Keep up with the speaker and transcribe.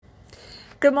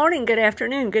Good morning, good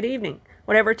afternoon, good evening,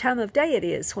 whatever time of day it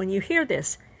is when you hear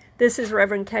this. This is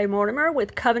Reverend Kay Mortimer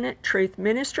with Covenant Truth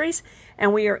Ministries,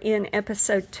 and we are in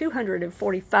episode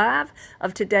 245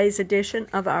 of today's edition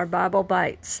of our Bible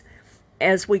Bites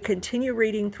as we continue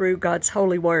reading through God's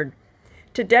Holy Word.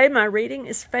 Today my reading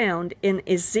is found in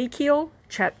Ezekiel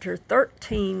chapter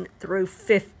 13 through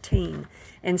 15,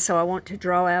 and so I want to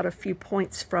draw out a few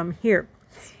points from here.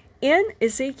 In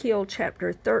Ezekiel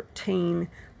chapter 13,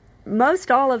 most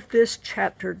all of this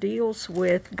chapter deals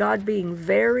with God being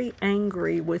very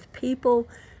angry with people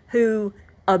who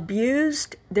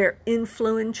abused their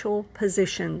influential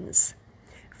positions.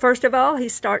 First of all, he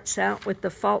starts out with the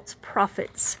false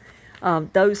prophets,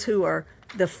 those who are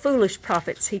the foolish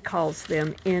prophets, he calls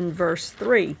them in verse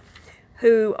 3,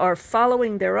 who are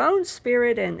following their own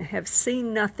spirit and have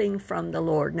seen nothing from the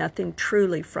Lord, nothing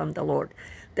truly from the Lord.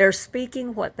 They're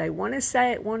speaking what they want to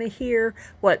say, want to hear,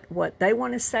 what they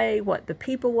want to say, what the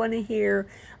people want to hear.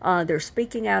 They're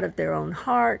speaking out of their own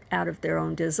heart, out of their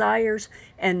own desires,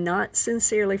 and not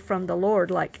sincerely from the Lord,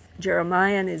 like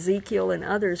Jeremiah and Ezekiel and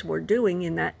others were doing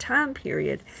in that time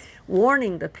period,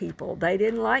 warning the people. They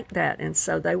didn't like that, and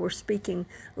so they were speaking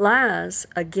lies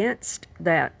against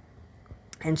that.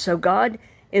 And so God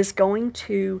is going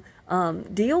to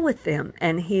deal with them,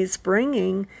 and he's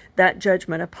bringing that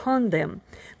judgment upon them.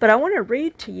 But I want to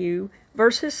read to you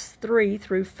verses 3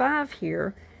 through 5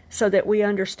 here so that we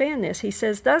understand this. He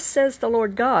says, "Thus says the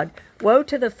Lord God, woe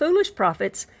to the foolish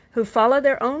prophets who follow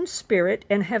their own spirit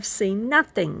and have seen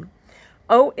nothing.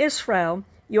 O Israel,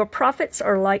 your prophets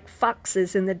are like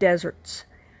foxes in the deserts.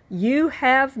 You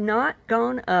have not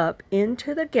gone up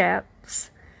into the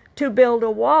gaps to build a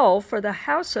wall for the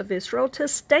house of Israel to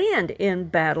stand in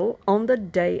battle on the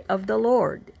day of the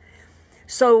Lord."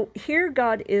 So here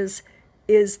God is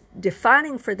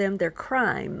defining for them their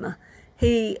crime.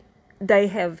 They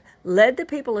have led the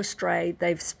people astray.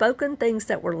 They've spoken things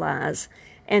that were lies.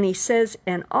 And he says,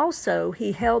 and also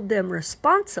he held them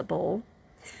responsible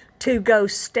to go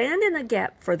stand in the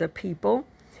gap for the people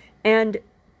and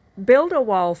build a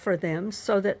wall for them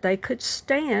so that they could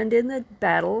stand in the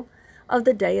battle of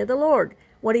the day of the Lord.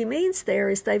 What he means there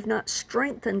is they've not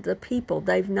strengthened the people.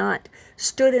 They've not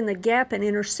stood in the gap and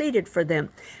interceded for them.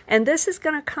 And this is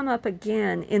going to come up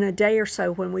again in a day or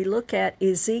so when we look at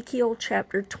Ezekiel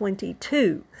chapter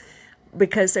 22,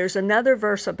 because there's another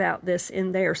verse about this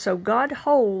in there. So God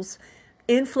holds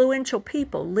influential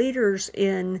people, leaders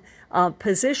in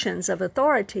positions of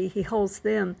authority. He holds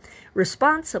them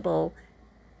responsible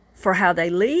for how they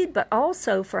lead, but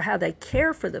also for how they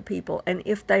care for the people, and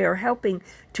if they are helping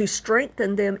to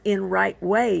strengthen them in right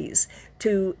ways,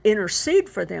 to intercede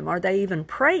for them, are they even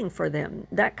praying for them,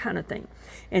 that kind of thing.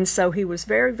 And so he was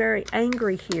very, very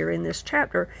angry here in this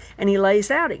chapter, and he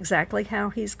lays out exactly how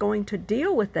he's going to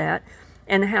deal with that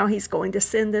and how he's going to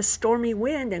send this stormy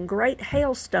wind and great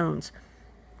hailstones.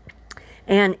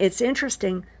 And it's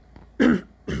interesting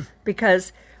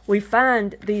because we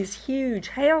find these huge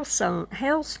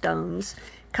hailstones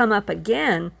come up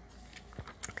again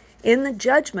in the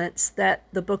judgments that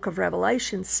the book of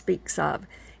Revelation speaks of.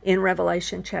 In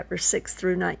Revelation chapter 6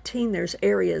 through 19, there's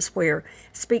areas where it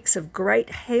speaks of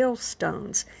great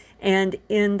hailstones. And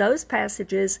in those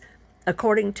passages,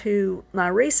 according to my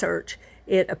research,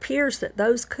 it appears that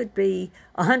those could be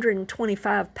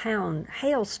 125-pound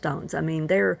hailstones. I mean,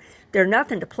 they're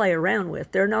nothing to play around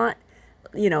with. They're not,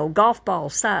 golf ball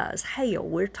size hail.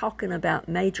 We're talking about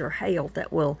major hail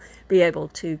that will be able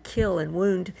to kill and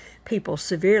wound people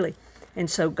severely. And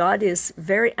so God is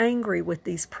very angry with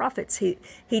these prophets.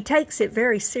 He takes it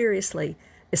very seriously,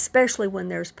 especially when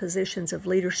there's positions of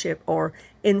leadership or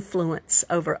influence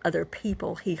over other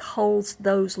people. He holds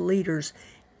those leaders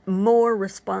more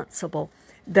responsible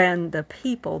than the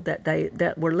people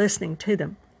that were listening to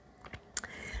them.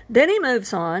 Then he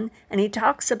moves on and he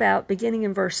talks about, beginning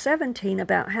in verse 17,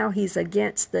 about how he's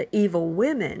against the evil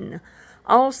women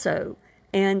also.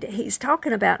 And he's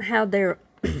talking about how they're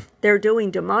doing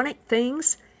demonic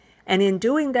things, and in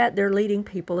doing that, they're leading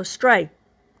people astray.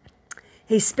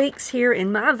 He speaks here,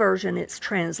 in my version, it's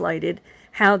translated,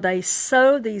 how they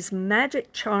sew these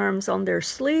magic charms on their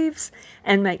sleeves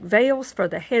and make veils for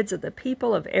the heads of the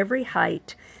people of every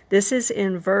height. This is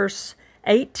in verse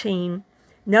 18.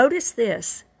 Notice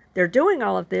this. They're doing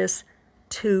all of this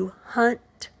to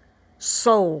hunt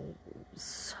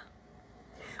souls.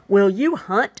 Will you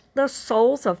hunt the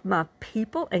souls of my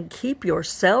people and keep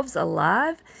yourselves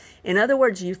alive? In other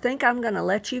words, you think I'm going to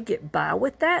let you get by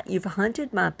with that? You've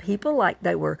hunted my people like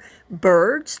they were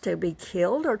birds to be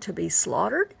killed or to be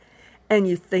slaughtered? and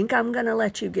you think I'm going to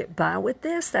let you get by with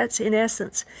this? That's in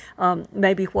essence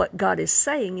maybe what God is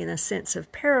saying, in a sense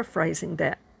of paraphrasing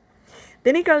that.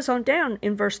 Then he goes on down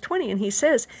in verse 20 and he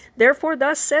says, "Therefore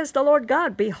thus says the Lord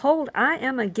God, Behold, I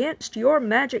am against your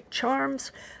magic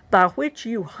charms by which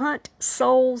you hunt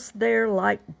souls there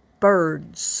like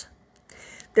birds."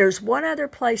 There's one other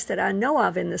place that I know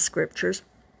of in the scriptures,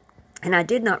 and I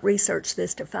did not research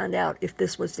this to find out if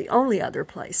this was the only other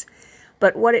place,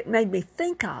 but what it made me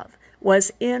think of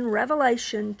was in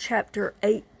Revelation chapter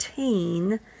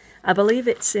 18, I believe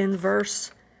it's in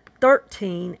verse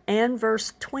 13 and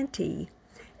verse 20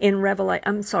 in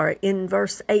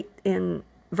verse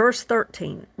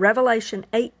 13, Revelation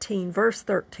 18 verse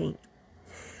 13,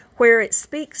 where it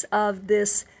speaks of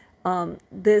this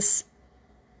this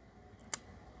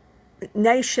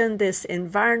nation, this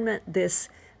environment, this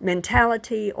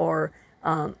mentality or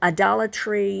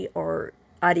idolatry or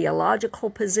ideological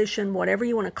position, whatever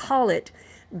you want to call it,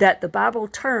 that the Bible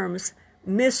terms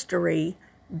mystery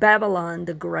Babylon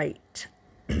the Great.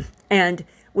 And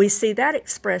we see that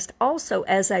expressed also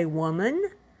as a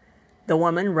woman, the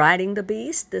woman riding the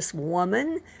beast, this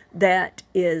woman that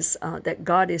is that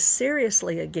God is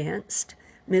seriously against,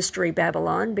 Mystery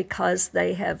Babylon, because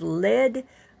they have led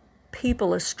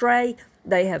people astray.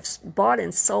 They have bought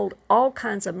and sold all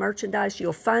kinds of merchandise.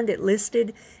 You'll find it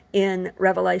listed in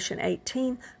Revelation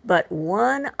 18, but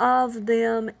one of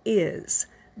them is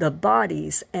the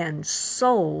bodies and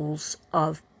souls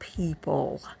of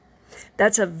people.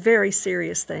 That's a very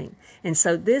serious thing. And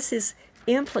so this is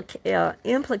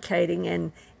implicating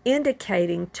and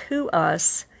indicating to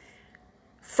us,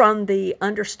 from the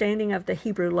understanding of the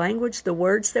Hebrew language, the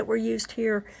words that were used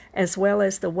here, as well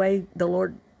as the way the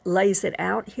Lord lays it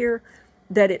out here,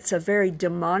 that it's a very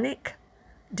demonic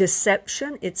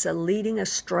deception. It's a leading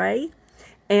astray.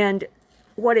 And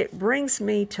what it brings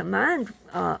me to mind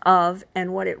of,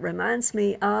 and what it reminds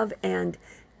me of and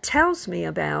tells me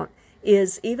about,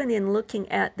 is even in looking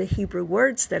at the Hebrew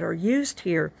words that are used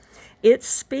here, it's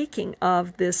speaking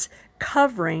of this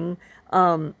covering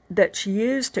that's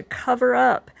used to cover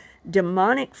up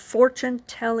demonic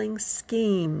fortune-telling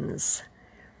schemes.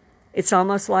 It's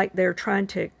almost like they're trying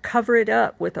to cover it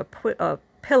up with a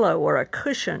pillow or a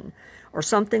cushion or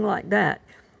something like that.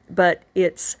 But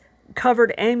it's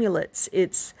covered amulets.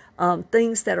 It's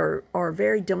things that are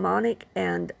very demonic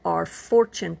and are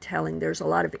fortune-telling. There's a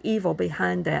lot of evil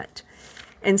behind that.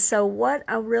 And so what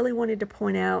I really wanted to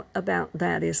point out about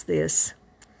that is this.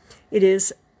 It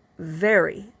is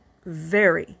very,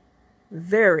 very,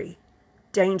 very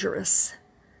dangerous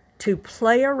to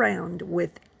play around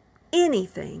with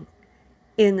anything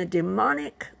in the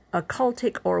demonic,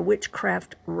 occultic, or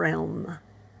witchcraft realm.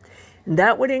 And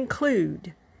that would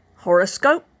include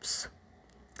horoscopes,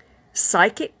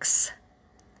 psychics,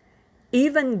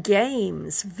 even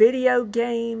games, video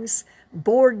games,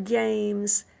 board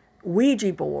games,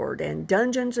 Ouija board, and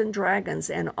Dungeons and Dragons,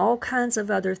 and all kinds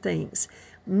of other things,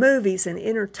 movies and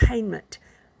entertainment,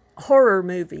 horror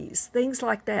movies, things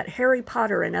like that, Harry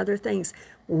Potter and other things.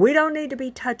 We don't need to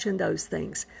be touching those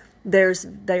things.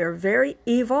 They are very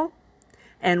evil,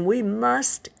 and we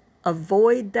must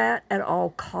avoid that at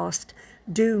all cost.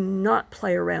 Do not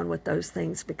play around with those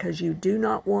things, because you do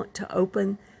not want to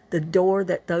open the door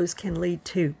that those can lead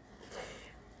to.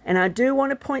 And I do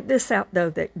want to point this out, though,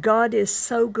 that God is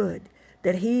so good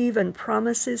that He even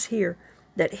promises here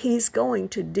that He's going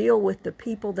to deal with the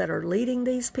people that are leading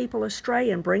these people astray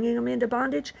and bringing them into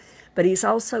bondage, but He's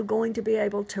also going to be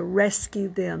able to rescue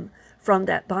them from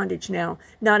that bondage. Now,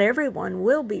 not everyone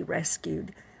will be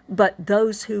rescued, but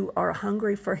those who are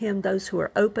hungry for Him, those who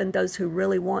are open, those who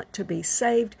really want to be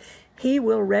saved, He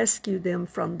will rescue them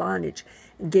from bondage.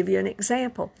 I'll give you an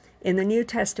example. In the New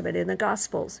Testament, in the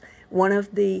Gospels, one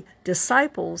of the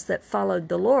disciples that followed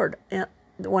the Lord,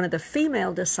 one of the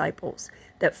female disciples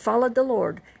that followed the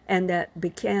Lord and that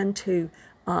began to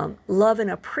love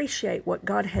and appreciate what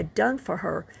God had done for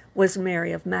her, was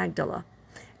Mary of Magdala.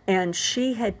 And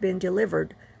she had been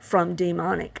delivered from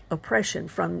demonic oppression,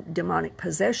 from demonic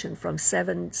possession, from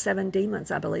seven demons,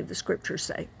 I believe the scriptures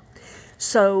say.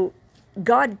 So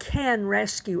God can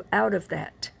rescue out of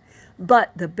that.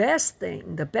 But the best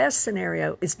thing, the best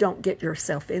scenario is don't get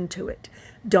yourself into it.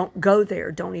 Don't go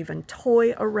there. Don't even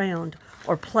toy around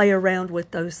or play around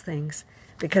with those things,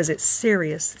 because it's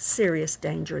serious, serious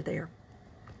danger there.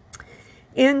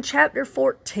 In chapter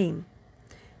 14,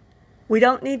 we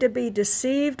don't need to be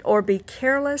deceived or be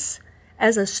careless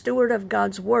as a steward of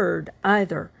God's word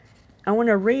either. I want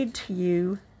to read to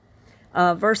you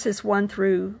verses 1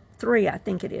 through 3, I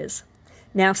think it is.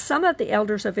 Now some of the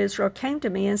elders of Israel came to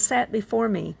me and sat before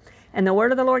me, and the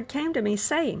word of the Lord came to me,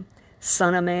 saying,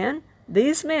 Son of man,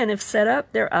 These men have set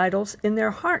up their idols in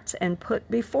their hearts and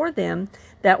put before them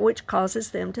that which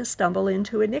causes them to stumble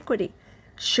into iniquity.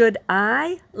 Should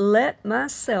I let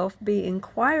myself be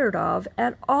inquired of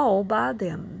at all by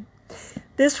them?"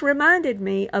 This reminded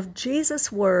me of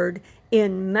Jesus' word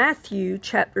in Matthew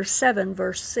chapter 7,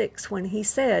 verse 6, when he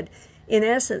said, in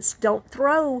essence, don't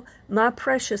throw my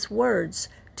precious words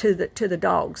to the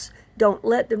dogs. Don't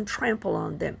let them trample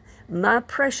on them. My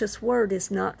precious word is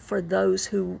not for those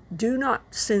who do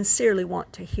not sincerely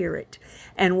want to hear it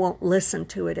and won't listen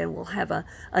to it and will have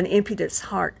an impudent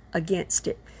heart against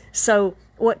it. So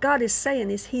what God is saying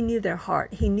is he knew their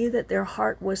heart. He knew that their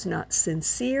heart was not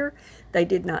sincere. They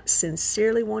did not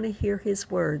sincerely want to hear his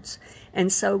words.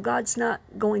 And so God's not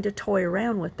going to toy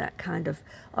around with that kind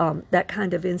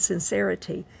of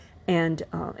insincerity and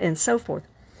so forth.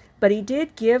 But he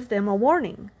did give them a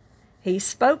warning. He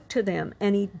spoke to them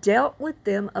and he dealt with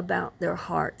them about their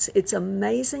hearts. It's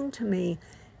amazing to me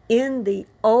in the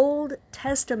Old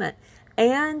Testament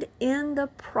and in the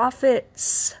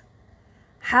prophets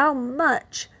how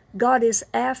much God is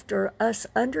after us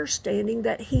understanding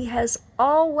that he has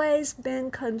always been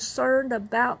concerned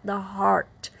about the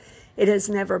heart. It has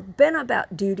never been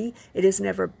about duty. It has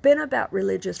never been about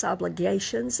religious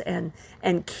obligations and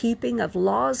keeping of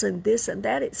laws and this and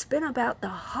that. It's been about the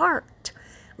heart,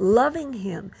 loving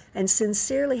him and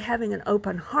sincerely having an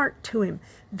open heart to him.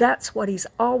 That's what he's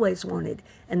always wanted,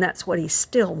 and that's what he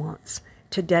still wants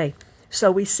today.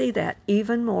 So we see that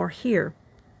even more here.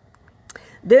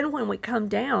 Then when we come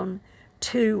down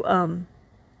to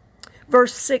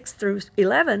verse 6 through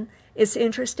 11, it's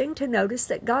interesting to notice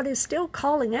that God is still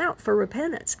calling out for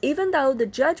repentance. Even though the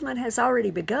judgment has already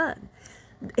begun,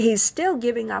 he's still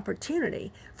giving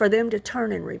opportunity for them to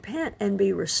turn and repent and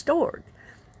be restored.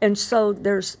 And so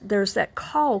there's that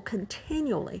call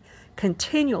continually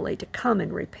to come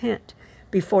and repent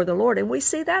before the Lord. And we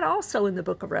see that also in the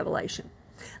book of Revelation.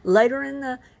 Later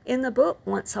in the book,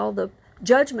 once all the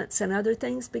judgments and other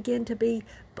things begin to be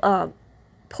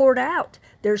poured out,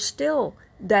 there's still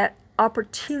that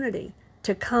opportunity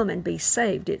to come and be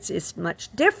saved. It's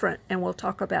much different, and we'll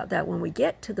talk about that when we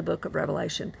get to the book of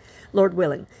Revelation, Lord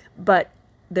willing. But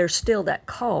there's still that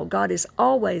call. God is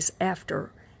always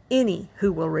after any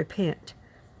who will repent.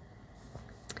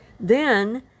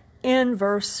 Then in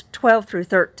verse 12 through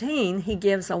 13, he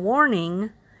gives a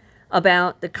warning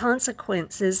about the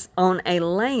consequences on a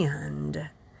land,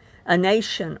 a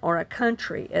nation or a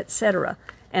country, etc.,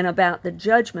 and about the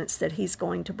judgments that he's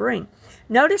going to bring.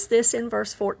 Notice this in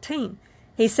verse 14.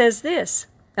 He says this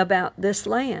about this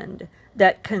land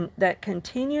that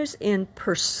continues in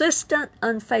persistent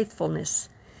unfaithfulness.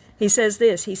 He says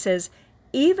this, he says,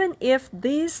 even if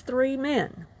these three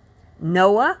men,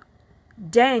 Noah,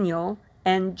 Daniel,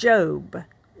 and Job,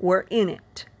 were in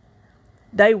it,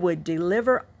 they would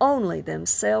deliver only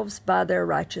themselves by their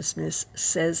righteousness,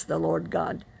 says the Lord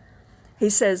God. He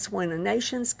says when a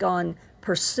nation's gone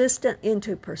persistent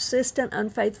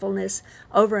unfaithfulness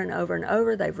over and over and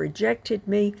over, they've rejected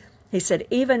me. He said,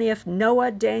 even if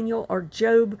Noah, Daniel, or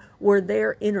Job were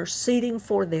there interceding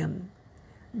for them,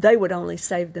 they would only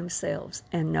save themselves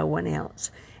and no one else.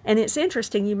 And it's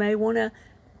interesting, you may want to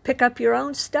pick up your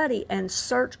own study and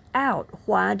search out,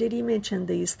 why did he mention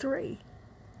these three?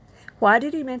 Why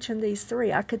did he mention these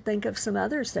three? I could think of some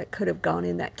others that could have gone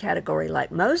in that category,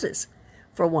 like Moses,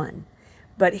 for one.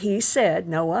 But he said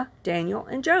Noah, Daniel,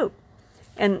 and Job.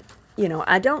 And,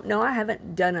 I don't know, I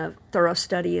haven't done a thorough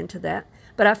study into that,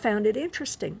 but I found it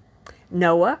interesting.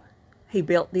 Noah, he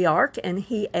built the ark, and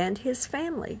he and his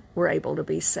family were able to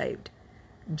be saved.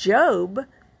 Job,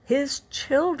 his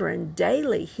children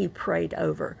daily he prayed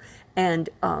over and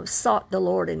sought the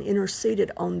Lord and interceded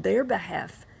on their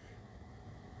behalf.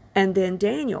 And then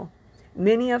Daniel,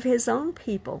 many of his own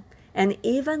people, and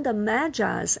even the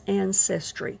Magi's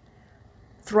ancestry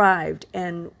thrived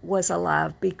and was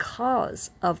alive because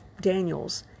of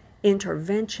Daniel's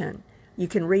intervention. You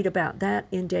can read about that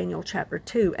in Daniel chapter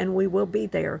 2, and we will be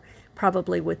there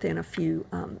probably within a few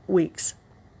weeks.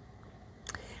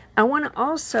 I want to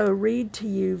also read to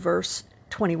you verse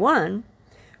 21.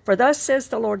 For thus says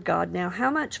the Lord God, now how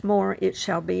much more it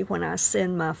shall be when I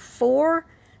send my 4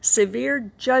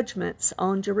 severe judgments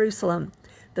on Jerusalem,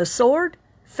 the sword,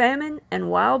 famine, and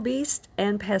wild beast,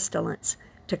 and pestilence,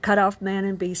 to cut off man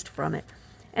and beast from it.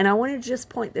 And I want to just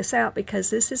point this out because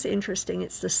this is interesting.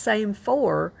 It's the same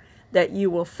 4 that you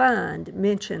will find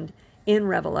mentioned in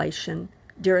Revelation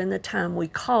during the time we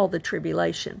call the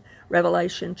tribulation,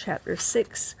 Revelation chapter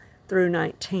 6 through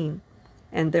 19.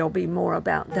 And there'll be more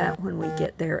about that when we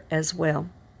get there as well.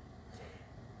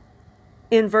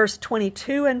 In verse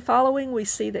 22 and following, we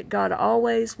see that God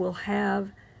always will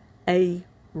have a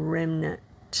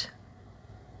remnant.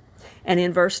 And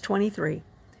in verse 23,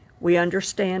 we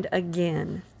understand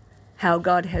again how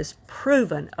God has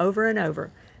proven over and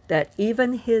over that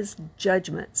even his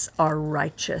judgments are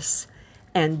righteous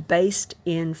and based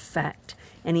in fact.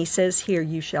 And he says here,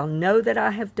 you shall know that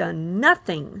I have done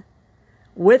nothing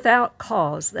without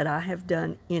cause that I have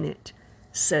done in it,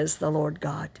 says the Lord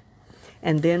God.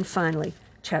 And then finally,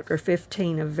 chapter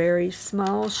 15, a very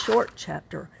small, short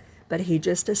chapter, but he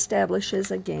just establishes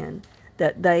again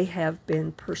that they have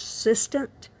been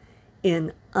persistent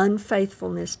in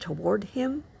unfaithfulness toward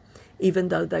him, even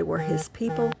though they were his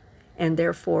people, and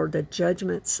therefore the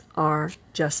judgments are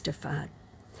justified.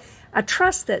 I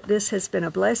trust that this has been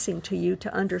a blessing to you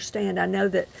to understand. I know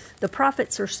that the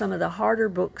prophets are some of the harder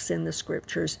books in the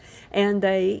scriptures, and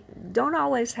they don't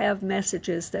always have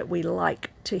messages that we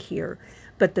like to hear.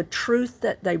 But the truth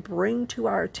that they bring to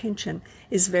our attention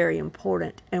is very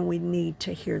important, and we need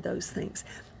to hear those things.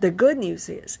 The good news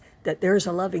is that there's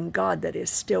a loving God that is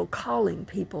still calling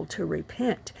people to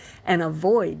repent and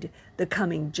avoid the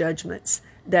coming judgments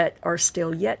that are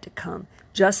still yet to come,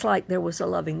 just like there was a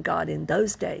loving God in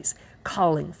those days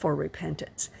calling for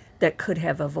repentance that could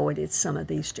have avoided some of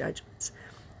these judgments.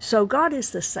 So God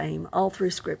is the same all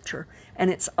through Scripture, and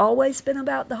it's always been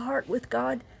about the heart with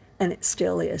God, and it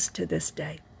still is to this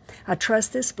day. I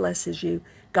trust this blesses you.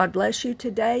 God bless you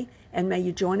today, and may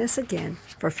you join us again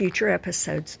for future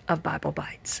episodes of Bible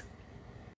Bites.